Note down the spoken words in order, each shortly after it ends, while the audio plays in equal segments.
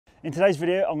In today's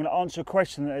video, I'm going to answer a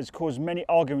question that has caused many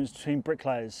arguments between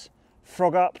bricklayers.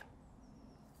 Frog up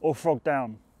or frog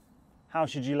down? How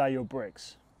should you lay your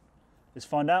bricks? Let's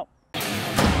find out.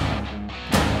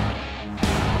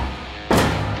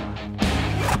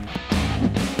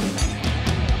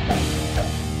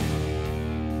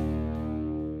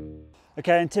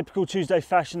 Okay, in typical Tuesday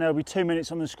fashion, there'll be 2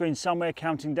 minutes on the screen somewhere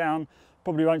counting down.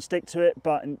 Probably won't stick to it,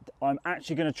 but I'm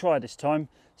actually going to try this time,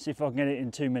 see if I can get it in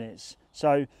 2 minutes.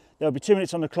 So there'll be 2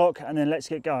 minutes on the clock and then let's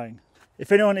get going.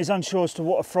 If anyone is unsure as to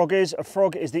what a frog is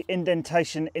the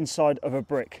indentation inside of a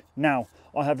brick. Now,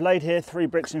 I have laid here 3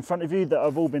 bricks in front of you that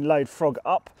have all been laid frog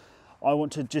up. I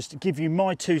want to just give you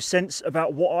my 2 cents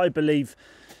about what I believe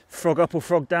frog up or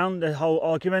frog down, the whole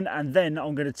argument, and then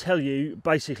I'm going to tell you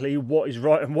basically what is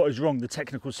right and what is wrong, the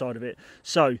technical side of it.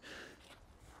 So,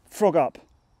 frog up.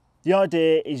 The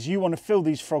idea is you want to fill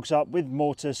these frogs up with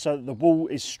mortar so that the wall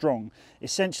is strong.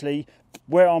 Essentially,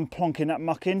 where I'm plonking that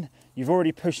muck in, you've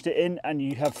already pushed it in and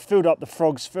you have filled up the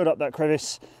frogs, filled up that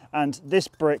crevice, and this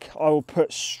brick I will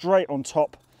put straight on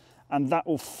top and that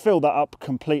will fill that up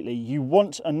completely. You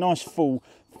want a nice full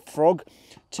frog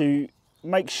to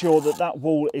make sure that that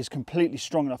wall is completely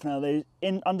strong enough. Now,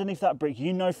 underneath that brick,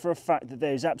 you know for a fact that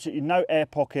there is absolutely no air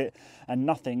pocket and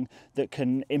nothing that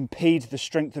can impede the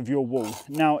strength of your wall.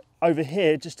 Now, over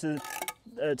here, just to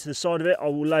the side of it, I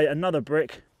will lay another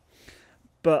brick,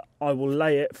 but I will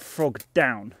lay it frog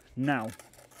down. Now,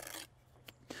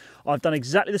 I've done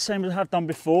exactly the same as I have done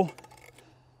before.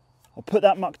 I'll put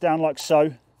that muck down like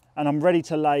so, and I'm ready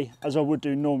to lay as I would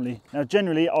do normally. Now,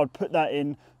 generally, I'd put that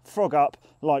in frog up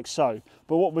like so,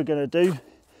 but what we're going to do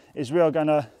is we are going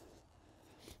to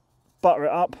butter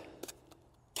it up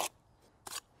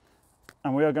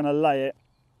and we are going to lay it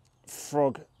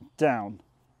frog down.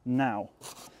 Now,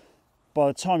 by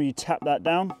the time you tap that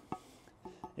down,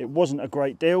 it wasn't a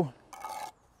great deal.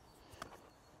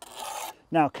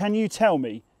 Now, can you tell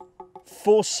me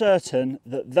for certain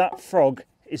that that frog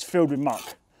is filled with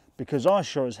muck? Because I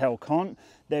sure as hell can't.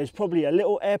 There's probably a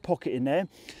little air pocket in there.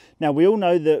 Now, we all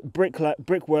know that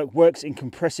brickwork works in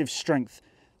compressive strength.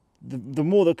 The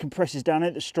more that compresses down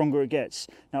it, the stronger it gets.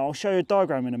 Now, I'll show you a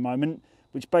diagram in a moment,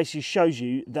 which basically shows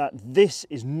you that this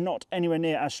is not anywhere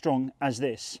near as strong as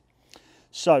this.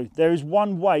 So, there is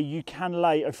one way you can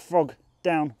lay a frog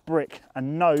down brick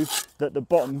and know that the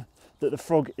bottom, that the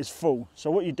frog is full. So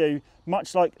what you do,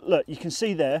 much like, look, you can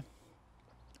see there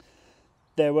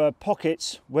were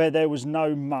pockets where there was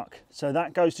no muck. So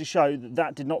that goes to show that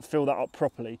that did not fill that up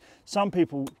properly. Some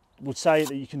people would say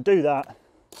that you can do that.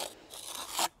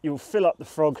 You'll fill up the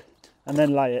frog and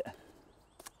then lay it.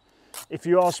 If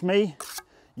you ask me,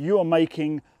 you are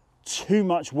making too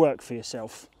much work for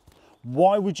yourself.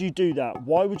 Why would you do that?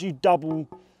 Why would you double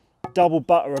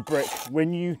butter a brick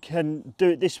when you can do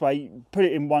it this way? Put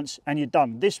it in once and you're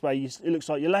done. This way it looks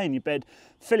like you're laying your bed,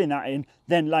 filling that in,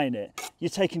 then laying it. You're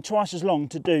taking twice as long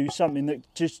to do something that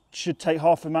just should take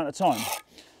half the amount of time.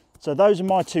 So those are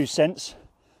my 2 cents.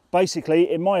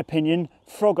 Basically, in my opinion,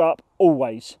 frog up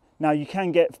always. Now, you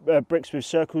can get bricks with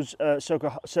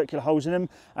circular holes in them,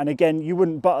 and again, you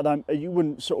wouldn't butter them, you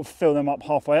wouldn't sort of fill them up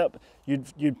halfway up.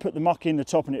 You'd put the muck in the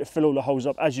top and it would fill all the holes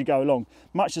up as you go along,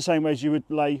 much the same way as you would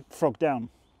lay frog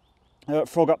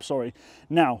up, sorry.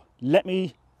 Now, let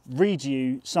me read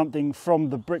you something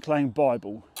from the Bricklaying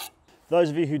Bible. For those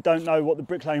of you who don't know what the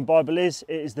Bricklaying Bible is,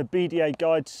 it is the BDA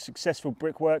Guide to Successful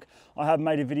Brickwork. I have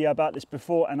made a video about this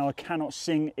before and I cannot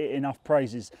sing it enough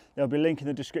praises. There'll be a link in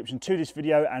the description to this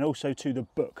video and also to the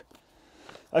book.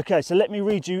 Okay, so let me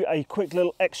read you a quick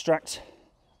little extract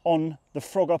on the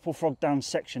frog up or frog down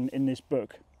section in this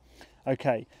book.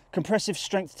 Okay, compressive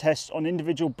strength tests on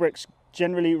individual bricks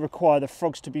generally require the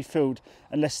frogs to be filled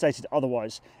unless stated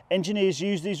otherwise. Engineers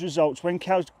use these results when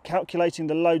calculating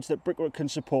the loads that brickwork can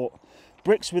support.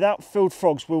 Bricks without filled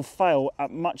frogs will fail at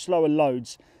much lower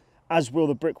loads, as will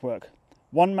the brickwork.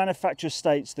 One manufacturer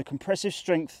states the compressive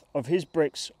strength of his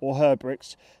bricks or her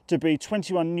bricks to be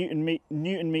 21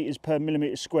 Newton meters per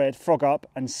millimeter squared frog up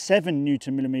and 7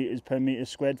 Newton millimeters per meter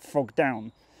squared frog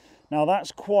down. Now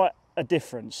that's quite a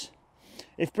difference.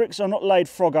 If bricks are not laid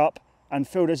frog up and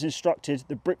filled as instructed,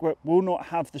 the brickwork will not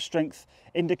have the strength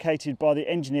indicated by the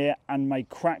engineer and may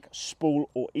crack, spool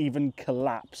or even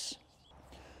collapse.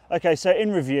 Okay, so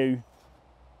in review,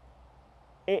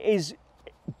 it is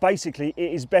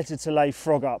better to lay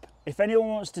frog up. If anyone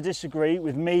wants to disagree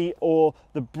with me or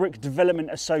the Brick Development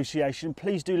Association,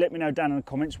 please do let me know down in the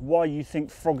comments why you think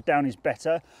frog down is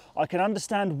better. I can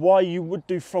understand why you would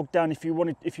do frog down if you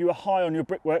were high on your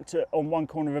brickwork on one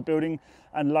corner of a building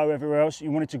and low everywhere else, you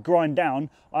wanted to grind down.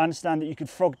 I understand that you could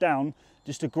frog down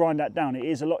just to grind that down. It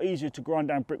is a lot easier to grind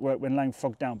down brickwork when laying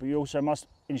frog down, but you also must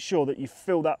ensure that you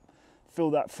fill that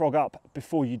frog up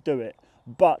before you do it.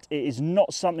 But it is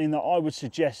not something that I would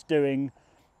suggest doing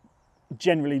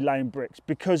generally laying bricks,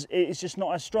 because it is just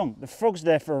not as strong. The frog's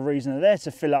there for a reason. They're there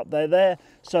to fill up. They're there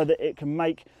so that it can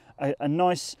make a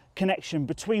nice connection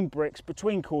between bricks,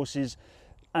 between courses,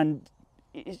 and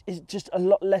it's just a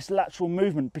lot less lateral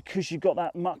movement because you've got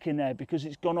that muck in there, because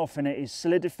it's gone off and it is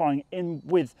solidifying in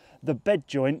with the bed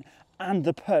joint and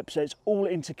the perp, so it's all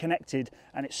interconnected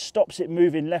and it stops it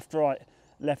moving left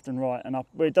and right and up.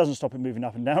 Well, it doesn't stop it moving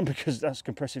up and down because that's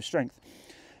compressive strength,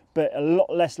 but a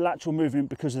lot less lateral movement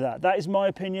because of that. That is my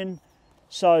opinion.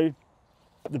 So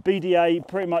the BDA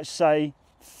pretty much say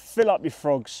fill up your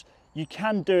frogs. You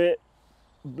can do it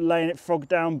laying it frog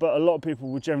down, but a lot of people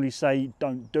would generally say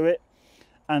don't do it.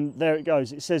 And there it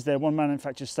goes. It says there, one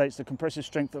manufacturer states the compressive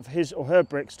strength of his or her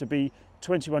bricks to be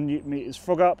 21 Newton meters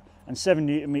frog up and 7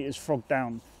 Newton meters frog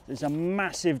down. There's a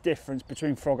massive difference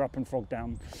between frog up and frog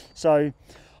down. So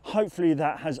hopefully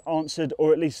that has answered,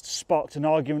 or at least sparked an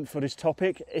argument for this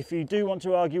topic. If you do want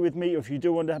to argue with me, or if you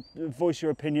do want to voice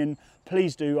your opinion,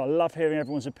 please do. I love hearing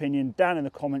everyone's opinion down in the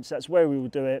comments. That's where we will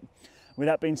do it. With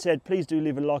that being said, please do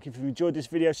leave a like if you've enjoyed this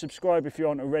video, subscribe if you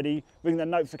aren't already, ring that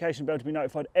notification bell to be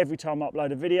notified every time I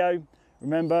upload a video.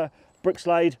 Remember, bricks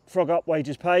laid, frog up,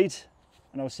 wages paid,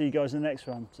 and I'll see you guys in the next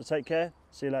one. So take care,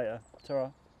 see you later,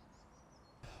 ta-ra.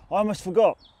 I almost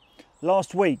forgot,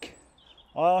 last week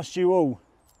I asked you all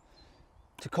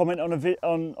to comment on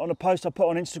a post I put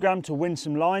on Instagram to win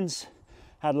some lines.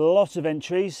 Had a lot of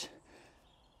entries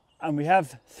and we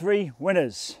have 3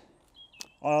 winners.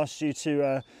 I asked you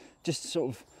to just sort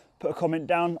of put a comment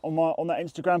down on that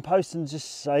Instagram post and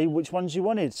just say which ones you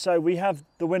wanted. So we have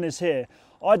the winners here.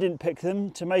 I didn't pick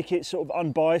them to make it sort of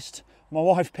unbiased. My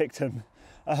wife picked them.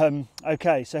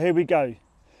 Okay, so here we go.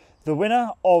 The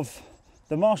winner of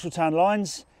the Marshalltown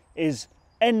lines is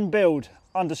nbuild_.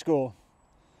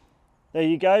 There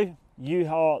you go. You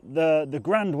are the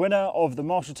grand winner of the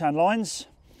Marshalltown lines.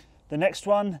 The next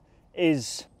one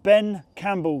is Ben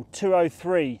Campbell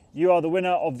 203. You are the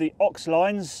winner of the Ox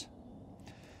lines.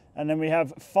 And then we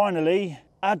have finally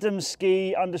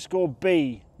Adamski_B.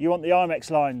 You want the IMEX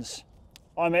lines.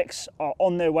 IMEX are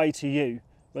on their way to you.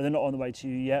 Well, they're not on the way to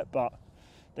you yet, but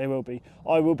they will be.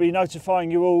 I will be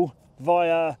notifying you all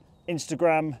via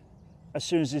Instagram as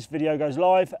soon as this video goes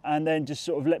live, and then just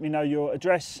sort of let me know your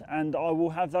address and I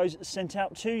will have those sent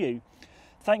out to you.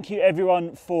 Thank you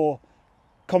everyone for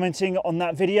commenting on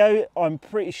that video. I'm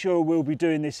pretty sure we'll be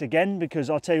doing this again, because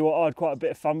I'll tell you what, I had quite a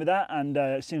bit of fun with that, and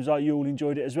it seems like you all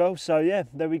enjoyed it as well. So yeah,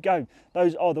 there we go.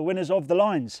 Those are the winners of the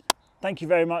lines. Thank you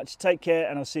very much, take care,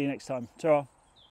 and I'll see you next time. Ta-ra.